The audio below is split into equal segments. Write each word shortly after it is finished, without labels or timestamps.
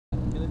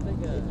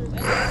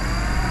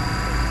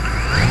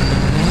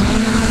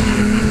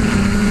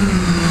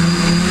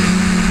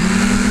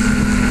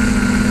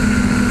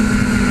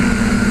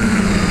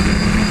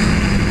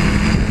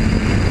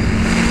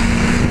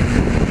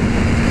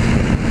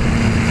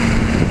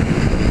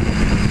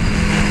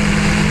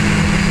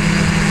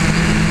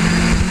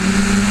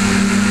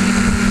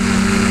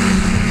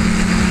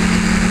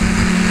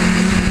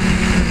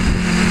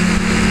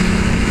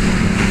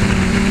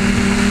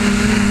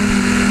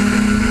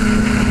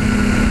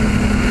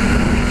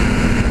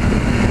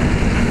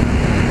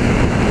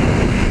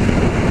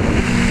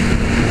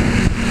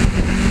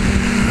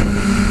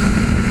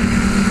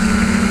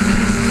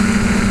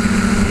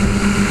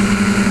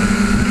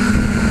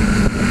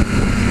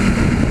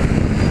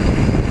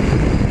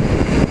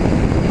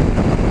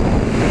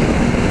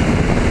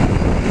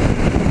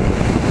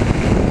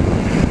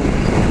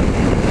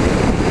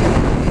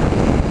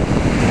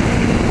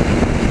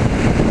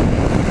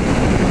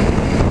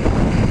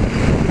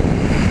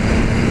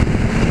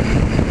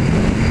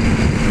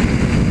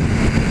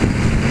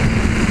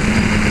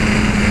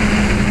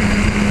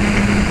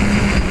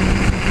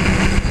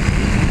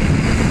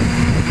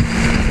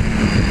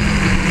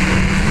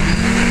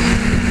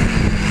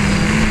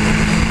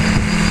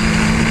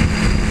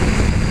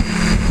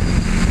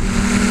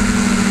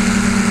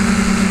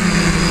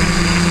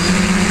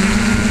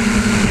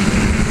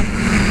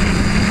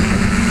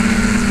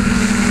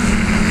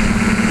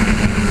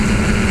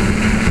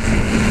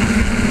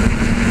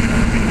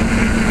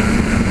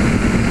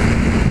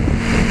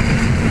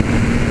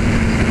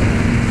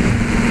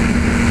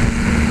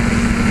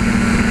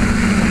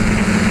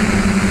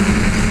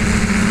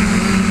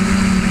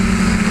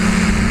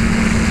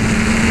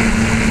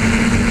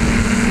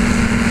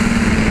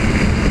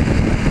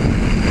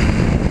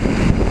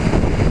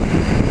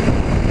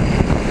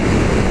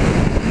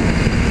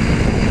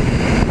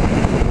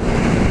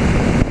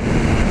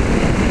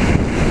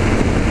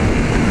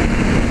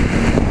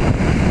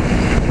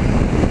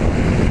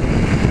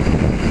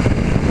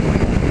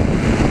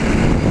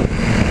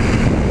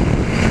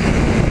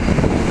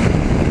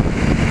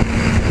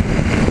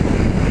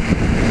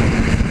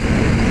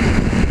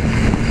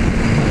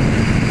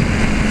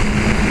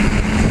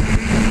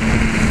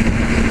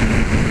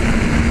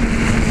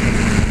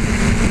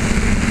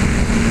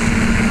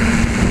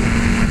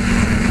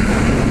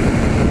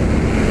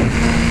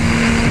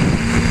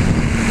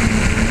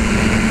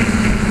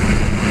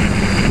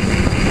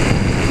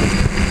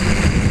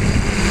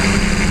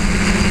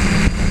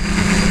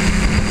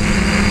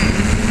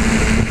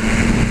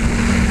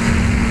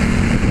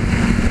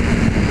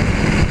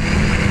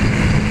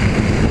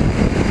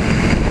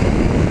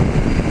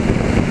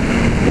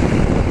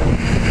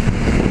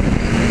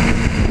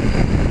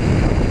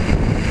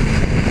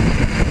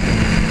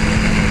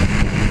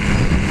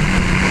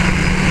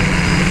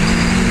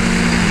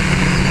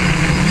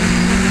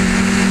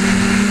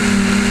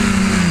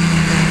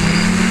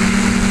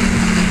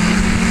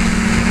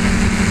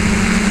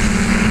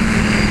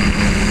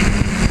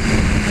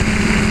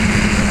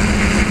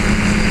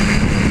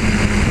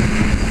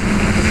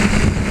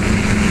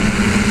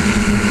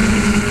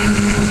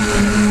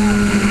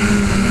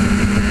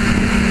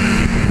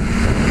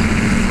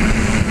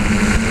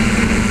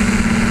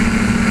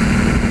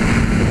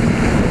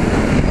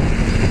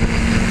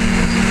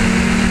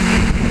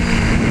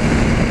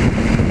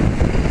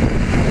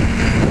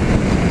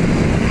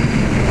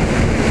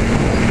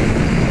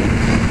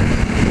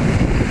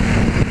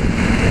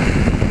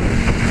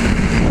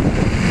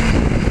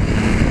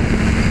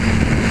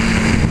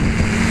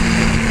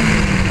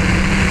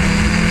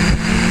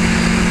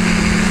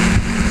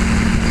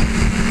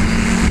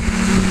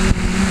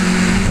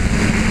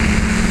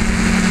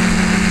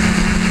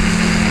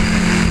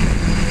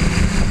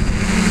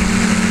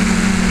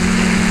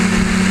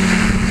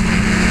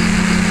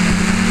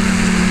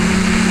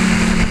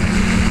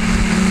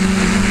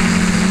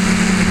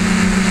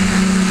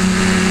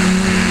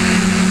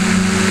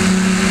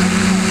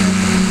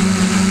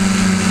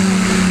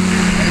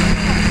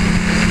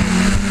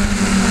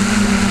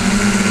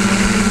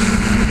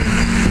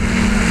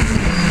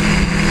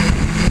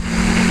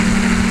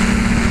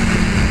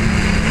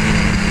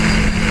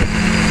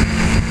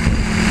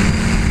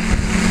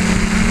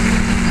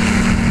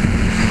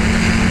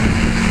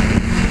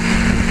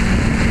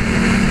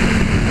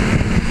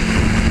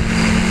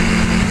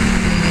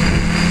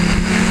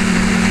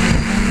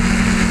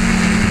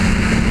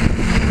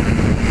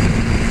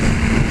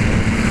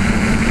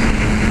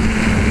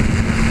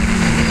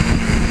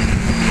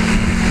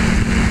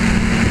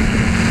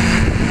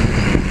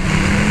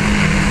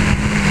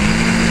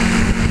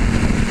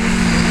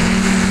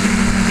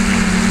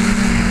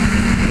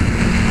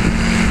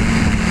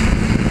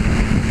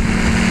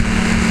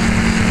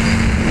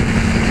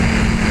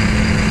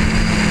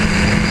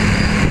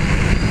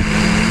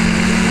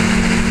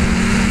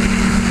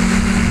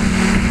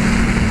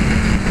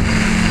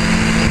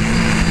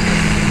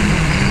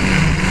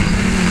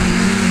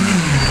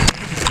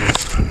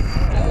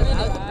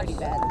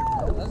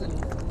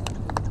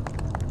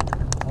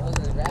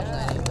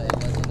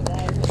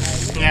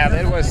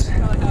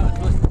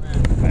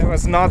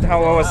was not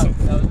how I was.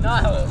 That was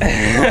not how it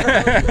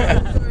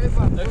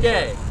was.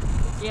 Okay.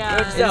 Yeah.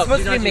 It's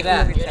supposed to be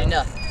making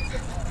enough.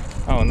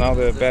 Oh, now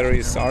the battery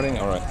is starting.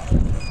 All right.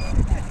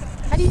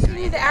 How do you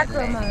do the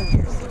acro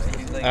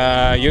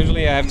mode?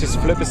 Usually I have to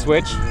flip a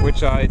switch,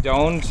 which I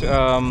don't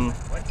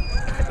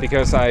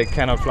because I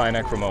cannot fly in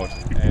acro mode.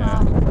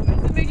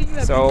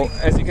 So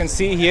as you can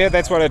see here,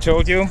 that's what I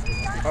told you.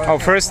 Our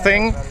first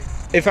thing,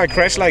 if I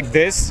crash like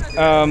this,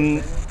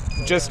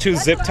 just 2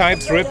 zip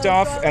types ripped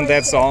off and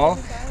that's all.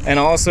 And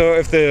also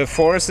if the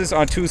forces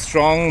are too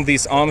strong,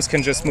 these arms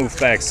can just move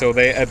back, so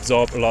they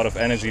absorb a lot of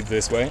energy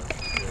this way.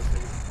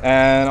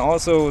 And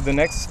also the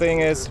next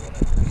thing is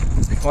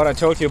what I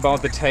told you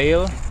about the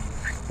tail.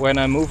 When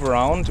I move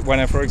around, when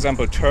I for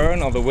example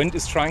turn or the wind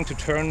is trying to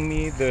turn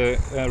me, the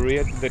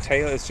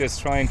tail is just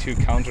trying to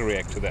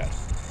counter-react to that.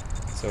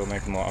 So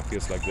make it more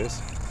obvious like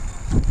this.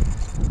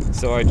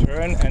 So I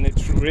turn and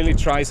it really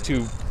tries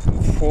to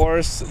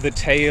force the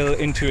tail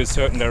into a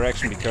certain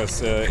direction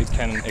because it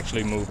can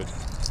actually move it.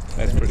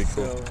 That's pretty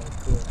cool.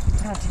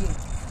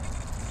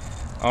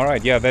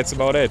 Alright, yeah, that's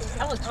about it.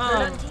 That was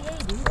on TA,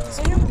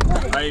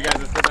 dude. Are you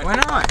guys Why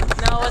not?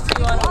 No, let's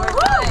do on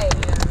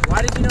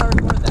Why did you not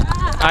record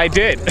that? I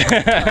did.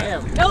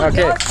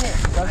 Okay.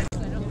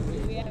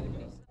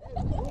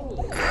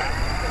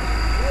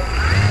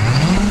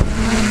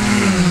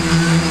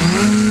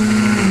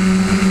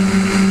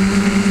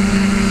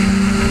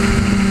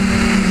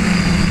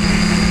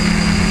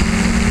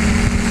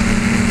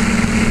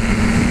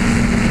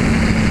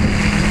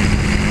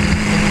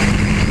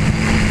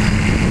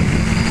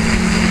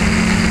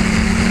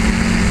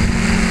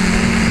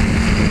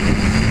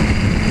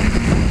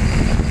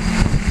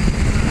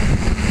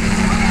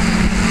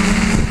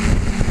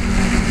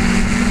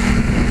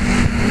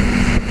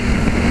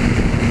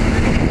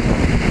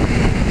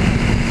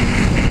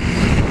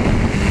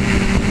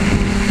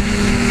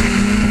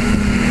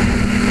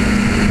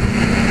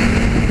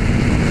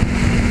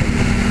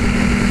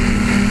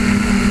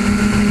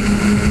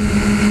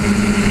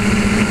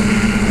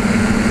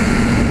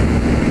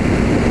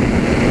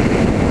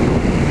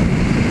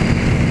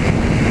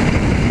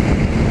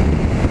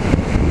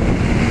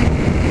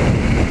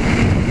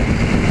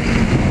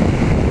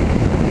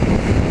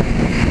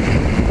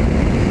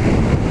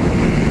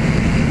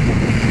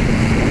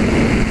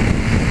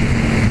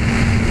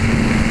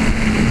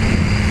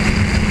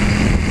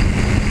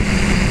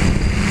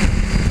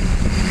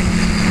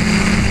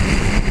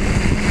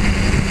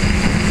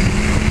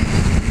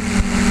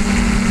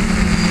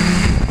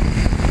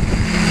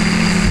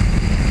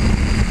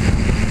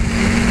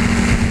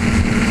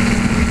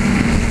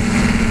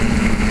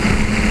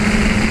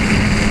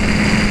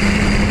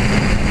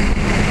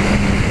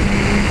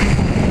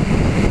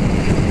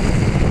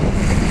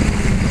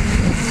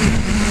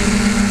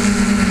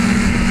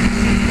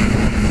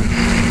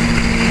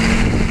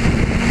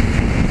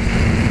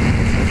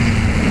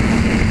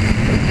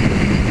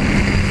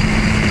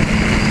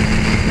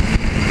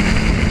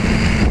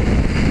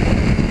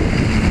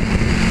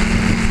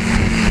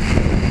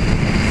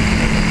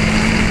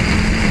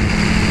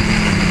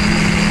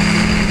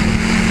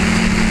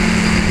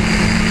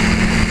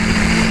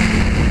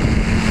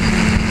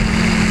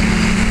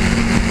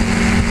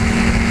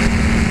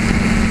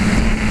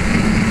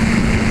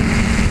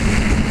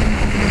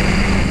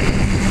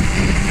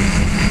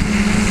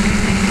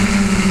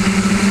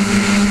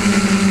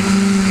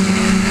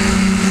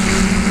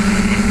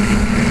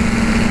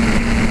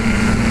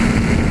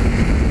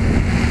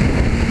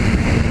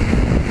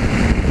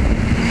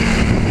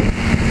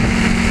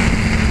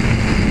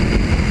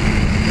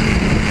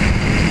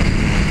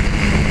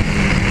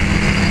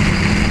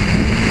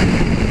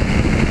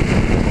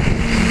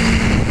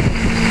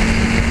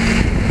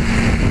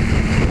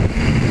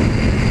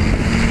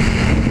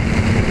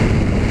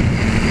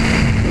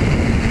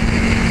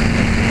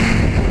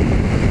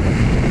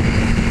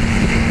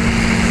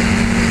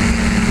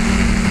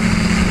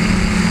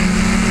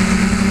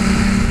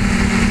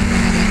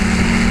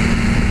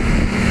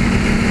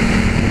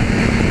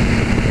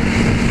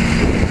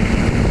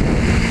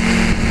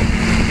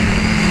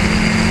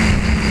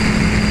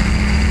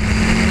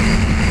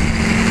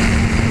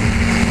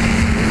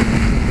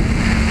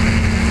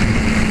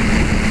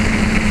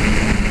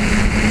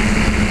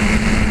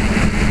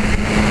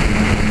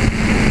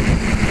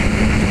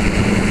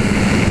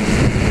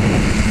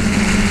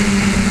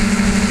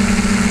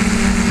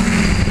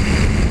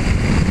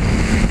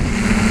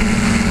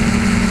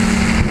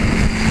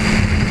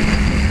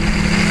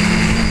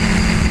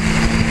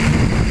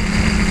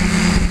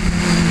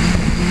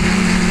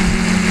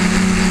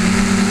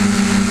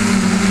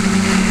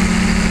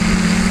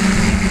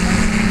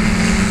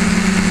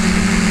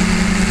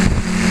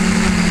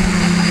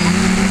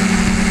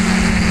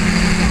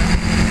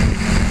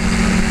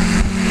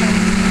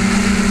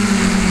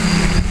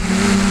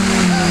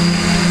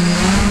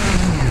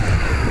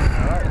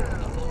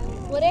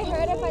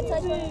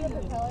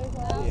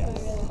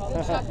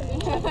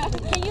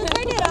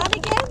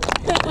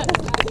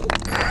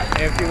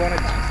 If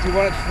you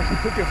want to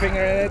put your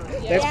finger in it,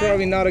 that's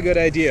probably not a good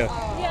idea.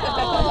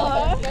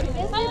 Yeah.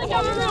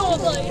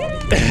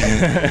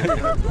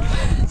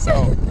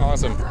 So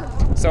awesome.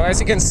 So as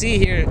you can see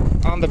here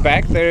on the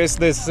back, there is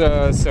this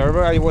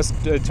servo I was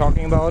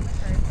talking about,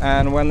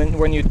 and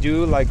when you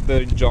do like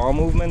the jaw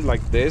movement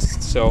like this,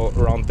 so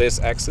around this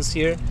axis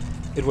here,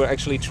 it will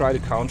actually try to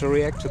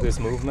counter-react to this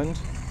movement.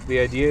 The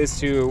idea is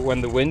to,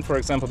 when the wind, for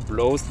example,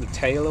 blows the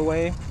tail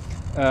away,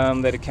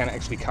 that it can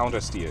actually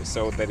counter-steer,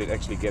 so that it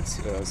actually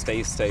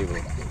stays stable.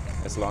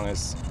 As long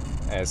as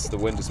the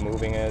wind is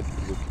moving it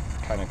will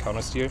kind of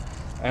counter-steer,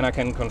 and I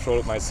can control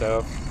it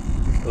myself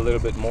a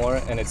little bit more,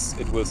 and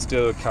it will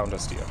still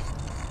counter-steer.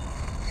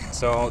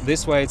 So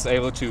this way it's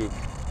able to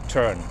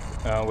turn.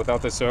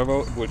 Without the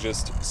servo, it will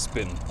just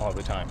spin all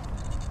the time.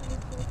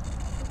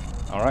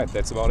 All right,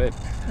 that's about it.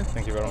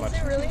 Thank you very much. Is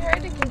it really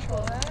hard to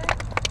control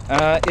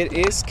that? It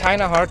is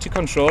kind of hard to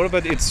control,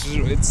 but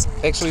it's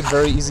actually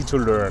very easy to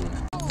learn.